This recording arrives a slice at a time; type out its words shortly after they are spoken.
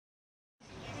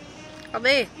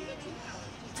Probably.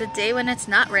 It's a day when it's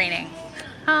not raining.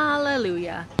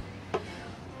 Hallelujah.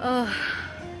 Oh.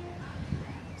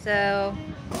 So,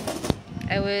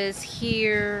 I was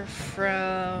here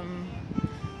from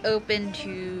open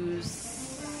to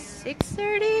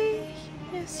 6:30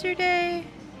 yesterday.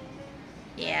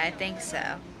 Yeah, I think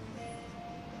so.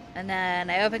 And then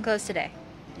I open close today.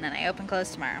 And then I open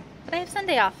close tomorrow. But I have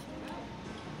Sunday off.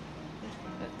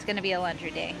 It's gonna be a laundry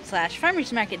day /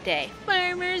 farmer's market day.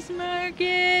 Farmer's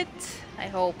market! I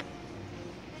hope.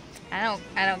 I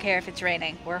don't care if it's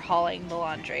raining. We're hauling the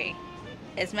laundry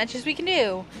as much as we can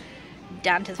do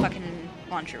down to the fucking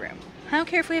laundry room. I don't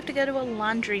care if we have to go to a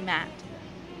laundromat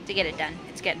to get it done.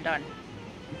 It's getting done.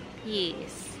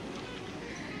 Yes.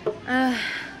 I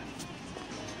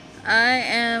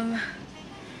am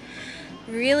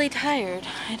really tired.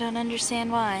 I don't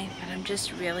understand why, but I'm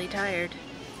just really tired.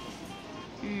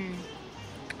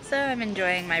 So I'm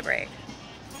enjoying my break.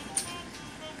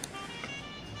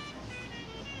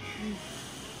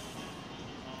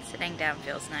 Sitting down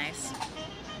feels nice.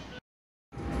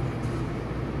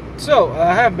 So,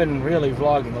 I have been really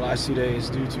vlogging the last 2 days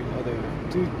due to other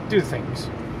things.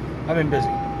 I've been busy.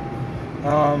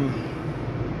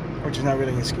 Which is not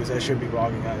really an excuse. I should be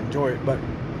vlogging. I enjoy it. But,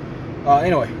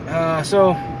 anyway.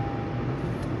 So,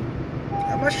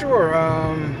 I'm not sure.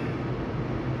 I'm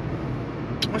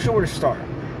not sure where to start.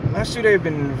 The last 2 days have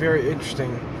been very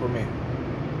interesting for me.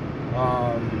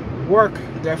 Work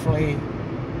definitely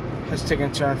has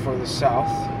taken a turn for the south.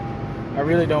 I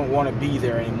really don't want to be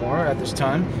there anymore at this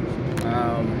time.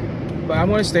 But I'm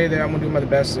going to stay there. I'm going to do my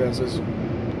best. This is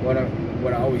what I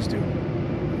always do.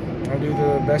 I'll do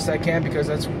the best I can because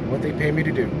that's what they pay me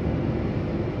to do.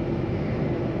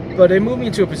 But they moved me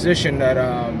into a position that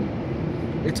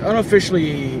it's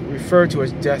unofficially referred to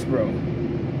as death row.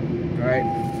 Right?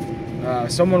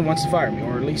 Someone wants to fire me,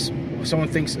 or at least someone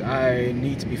thinks I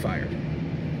need to be fired.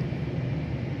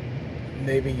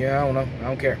 Maybe, yeah, I don't know. I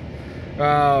don't care.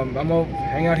 I'm gonna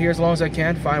hang out here as long as I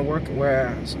can, find work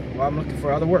while I'm looking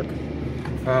for other work.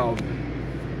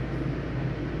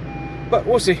 But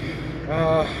we'll see.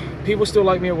 People still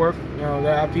like me at work. You know,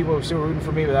 there are people who are still rooting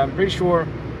for me, but I'm pretty sure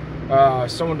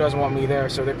someone doesn't want me there,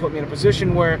 so they put me in a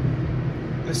position where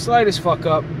the slightest fuck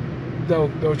up,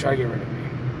 they'll try to get rid of me.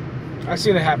 I've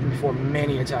seen it happen before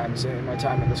many a times in my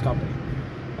time at this company.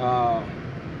 So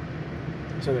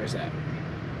there's that.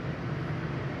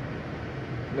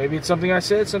 Maybe it's something I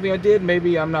said, something I did.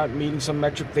 Maybe I'm not meeting some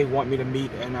metric they want me to meet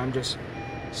and I'm just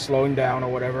slowing down or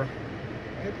whatever.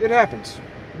 It happens.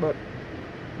 But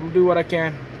I'm going to do what I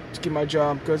can to keep my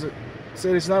job because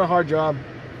it's not a hard job.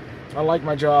 I like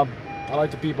my job. I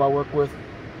like the people I work with.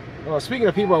 Speaking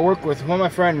of people I work with, one of my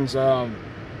friends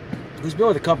who's been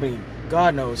with the company,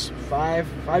 God knows, 5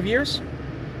 years?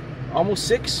 Almost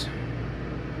 6?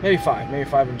 Maybe 5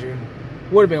 in June.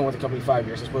 Would have been with the company 5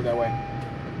 years, let's put it that way.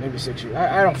 Maybe 6 years.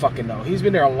 I don't fucking know. He's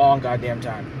been there a long goddamn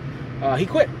time. He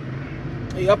quit.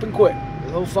 He up and quit.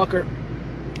 The little fucker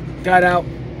got out.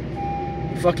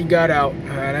 He fucking got out.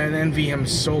 And I envy him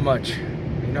so much.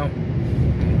 You know?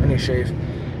 I need to shave.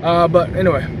 But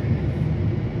anyway.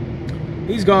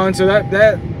 He's gone. So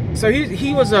so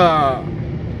he was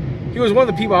one of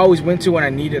the people I always went to when I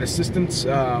needed assistance.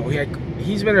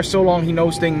 He's been there so long, he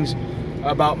knows things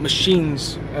about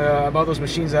machines, about those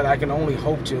machines that I can only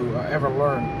hope to ever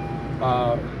learn.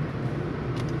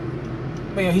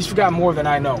 Man, he's forgotten more than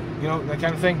I know, you know, that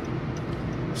kind of thing.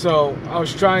 So I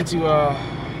was trying to, I'll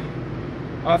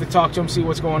have to talk to him, see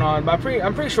what's going on, but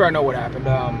I'm pretty sure I know what happened.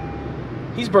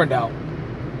 He's burned out,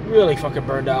 really fucking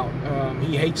burned out.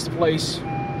 He hates the place.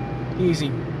 He's a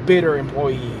bitter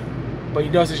employee, but he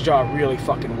does his job really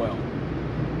fucking well.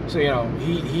 So, you know,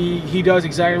 he does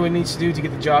exactly what he needs to do to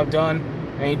get the job done,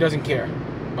 and he doesn't care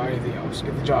about anything else.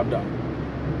 Get the job done.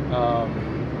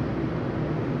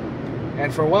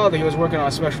 And for a while, he was working on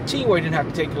a special team where he didn't have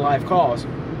to take live calls,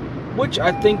 which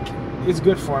I think is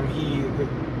good for him.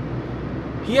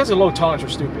 He has a low tolerance for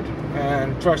stupid,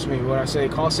 and trust me when I say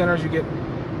call centers,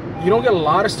 you don't get a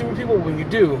lot of stupid people. But when you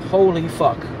do, holy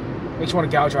fuck, makes you want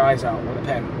to gouge your eyes out with a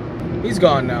pen. He's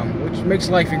gone now, which makes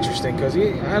life interesting because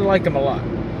I liked him a lot.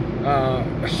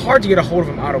 Hard to get a hold of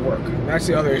him out of work. That's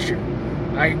the other issue.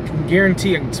 I can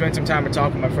guarantee I can spend some time and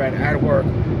talk with my friend at work,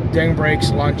 during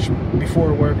breaks, lunch,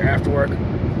 before work, after work.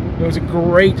 It was a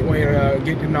great way to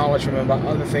get knowledge from him about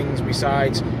other things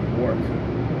besides work.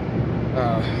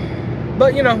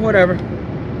 But you know, whatever.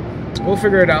 We'll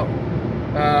figure it out.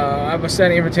 I have a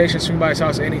standing invitation to swing by his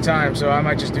house anytime, so I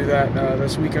might just do that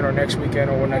this weekend or next weekend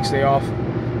or next day off.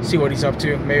 See what he's up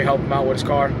to. Maybe help him out with his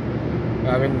car.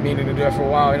 I've been meaning to do that for a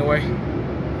while anyway.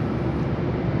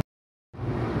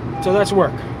 So that's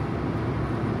work.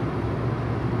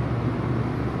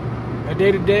 my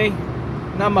day-to-day,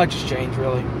 not much has changed,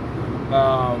 really.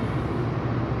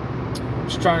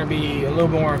 Just trying to be a little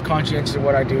more conscientious of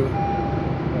what I do.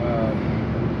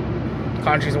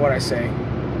 Conscious of what I say.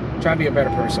 Trying to be a better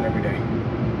person every day.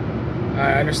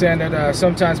 I understand that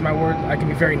sometimes my word, I can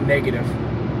be very negative.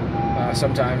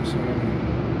 Sometimes.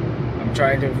 I'm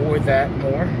trying to avoid that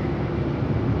more.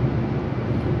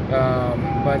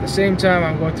 But at the same time,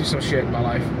 I'm going through some shit in my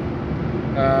life.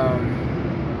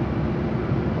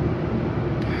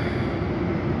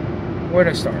 Where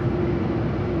to start?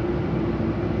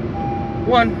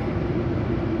 One,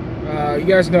 you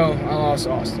guys know I lost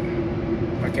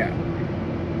Austin, my cat.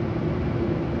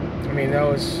 I mean, that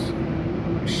was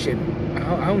shit.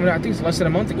 I don't know. I think it's less than a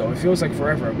month ago. It feels like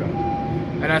forever ago.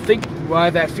 And I think why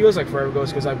that feels like forever ago is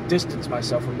because I've distanced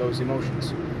myself from those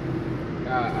emotions. It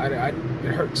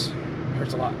hurts. It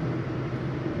hurts a lot.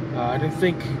 I didn't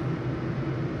think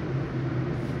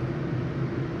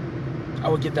I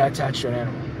would get that attached to an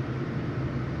animal.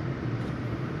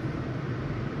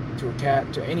 To a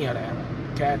cat, to any other animal.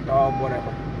 Cat, dog,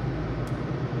 whatever.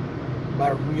 But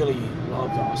I really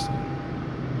loved Austin.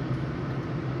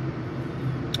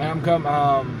 And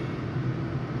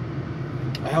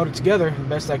I held it together the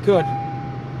best I could.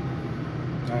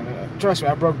 And trust me,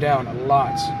 I broke down a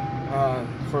lot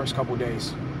first couple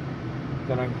days.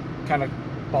 Then I kind of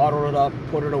bottled it up,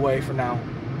 put it away for now,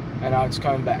 and now it's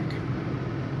coming back.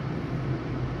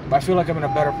 But I feel like I'm in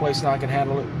a better place now. I can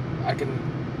handle it. I can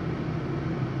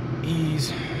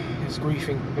ease the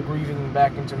grieving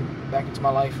back into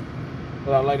my life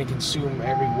without letting it consume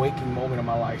every waking moment of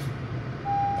my life,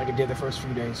 like it did the first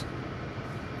few days.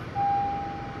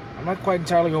 I'm not quite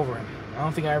entirely over him. I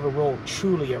don't think I ever will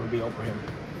truly ever be over him.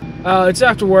 It's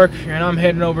after work, and I'm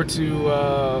heading over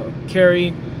to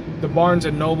carry the Barnes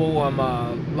 & Noble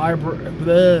the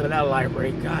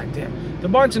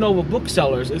Barnes & Noble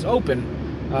booksellers is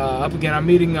open up again. I'm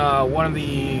meeting one of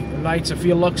the Knights of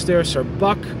Felix there, Sir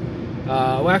Buck.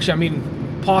 Well, actually, I'm meeting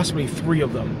possibly 3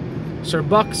 of them. Sir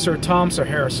Buck, Sir Tom, Sir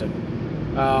Harrison.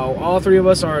 All 3 of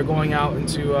us are going out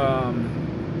into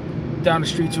down the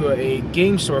street to a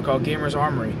game store called Gamer's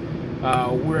Armory.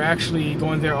 We're actually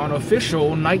going there on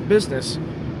official night business.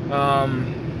 Well,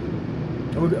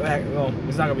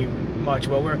 it's not going to be much,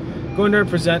 but we're going there to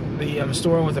present the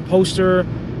store with a poster,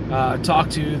 talk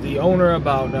to the owner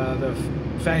about the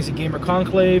Fantasy Gamer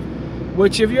Conclave,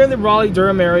 which if you're in the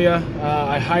Raleigh-Durham area,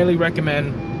 I highly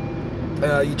recommend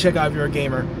you check out if you're a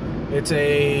gamer. It's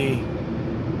a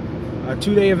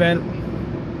 2-day event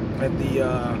at the,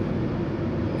 I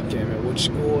can't remember which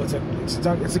school, it's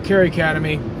a Carey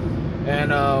Academy,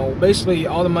 and basically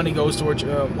all the money goes towards,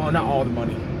 well, not all the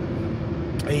money,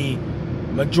 a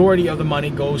majority of the money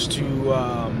goes to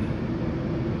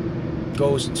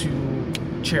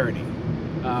charity.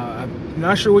 I'm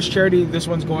not sure which charity this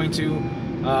one's going to.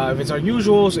 If it's our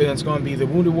usuals, it's going to be the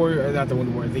Wounded Warrior, not the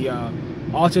Wounded Warrior, the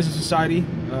Autism Society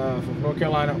from North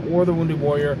Carolina, or the Wounded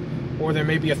Warrior, or there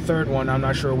may be a third one, I'm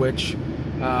not sure which.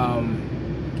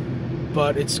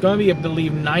 But it's going to be, I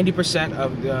believe, 90%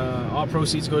 of all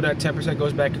proceeds go to that, 10%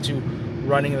 goes back into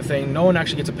running the thing. No one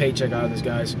actually gets a paycheck out of this,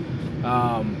 guys.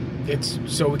 It's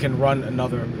so we can run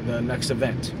the next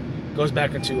event. It goes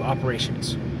back into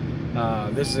operations.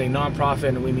 This is a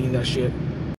non-profit, and we mean that shit.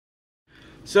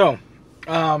 So,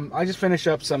 I just finished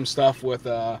up some stuff with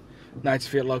Knights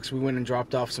of Felix. We went and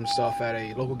dropped off some stuff at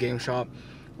a local game shop.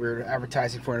 We're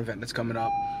advertising for an event that's coming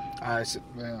up.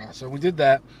 So we did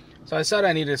that. So I decided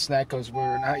I needed a snack because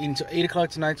we're not eating until 8 o'clock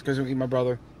tonight because we're eating my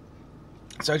brother.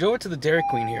 So I drove to the Dairy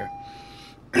Queen here.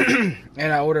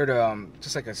 And I ordered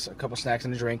just like a couple snacks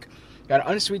and a drink. Got an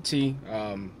unsweet tea.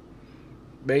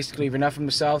 Basically, if you're not from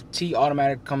the South, tea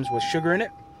automatically comes with sugar in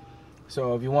it.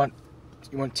 So if you want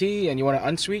tea and you want it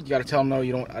unsweet, you got to tell them no,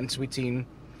 you don't want unsweet tea.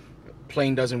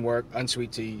 Plain doesn't work.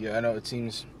 Unsweet tea. Yeah, I know it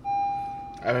seems.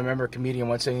 I remember a comedian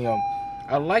once saying,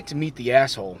 I'd like to meet the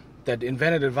asshole that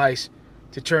invented a device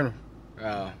to turn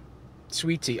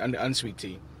sweet tea into unsweet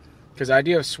tea. Because the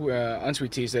idea of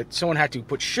unsweet tea is that someone had to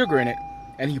put sugar in it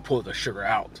and you pull the sugar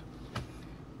out.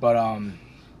 But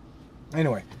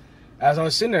anyway, as I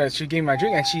was sitting there, she gave me my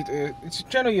drink, and it's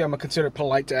generally I'm considered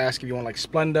polite to ask if you want like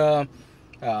Splenda,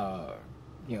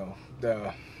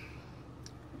 the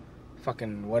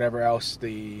fucking whatever else,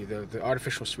 the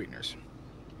artificial sweeteners.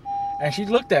 And she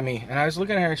looked at me, and I was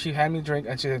looking at her, and she handed me a drink,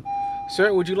 and she said,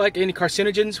 "Sir, would you like any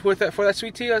carcinogens for that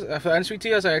sweet tea? For that unsweet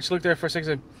tea?" I just looked at her for a second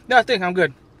and said, "No, I think I'm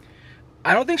good."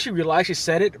 I don't think she realized she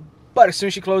said it, but as soon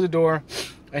as she closed the door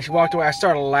and she walked away, I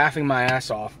started laughing my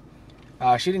ass off.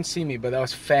 She didn't see me, but that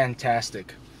was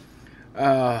fantastic.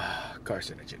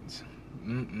 Carcinogens.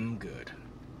 Good.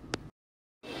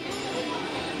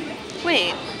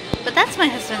 Wait, but that's my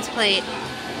husband's plate.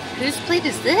 Whose plate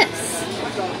is this?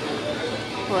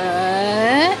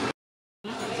 What?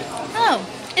 Oh,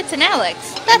 it's an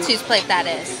Alex. That's whose plate that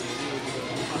is.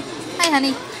 Hi,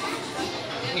 honey.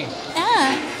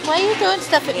 Ah, why are you throwing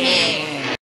stuff at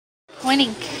me?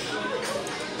 Pointing.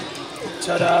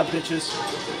 Ta-da, bitches.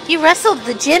 You rustled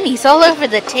the jimmies all over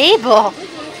the table.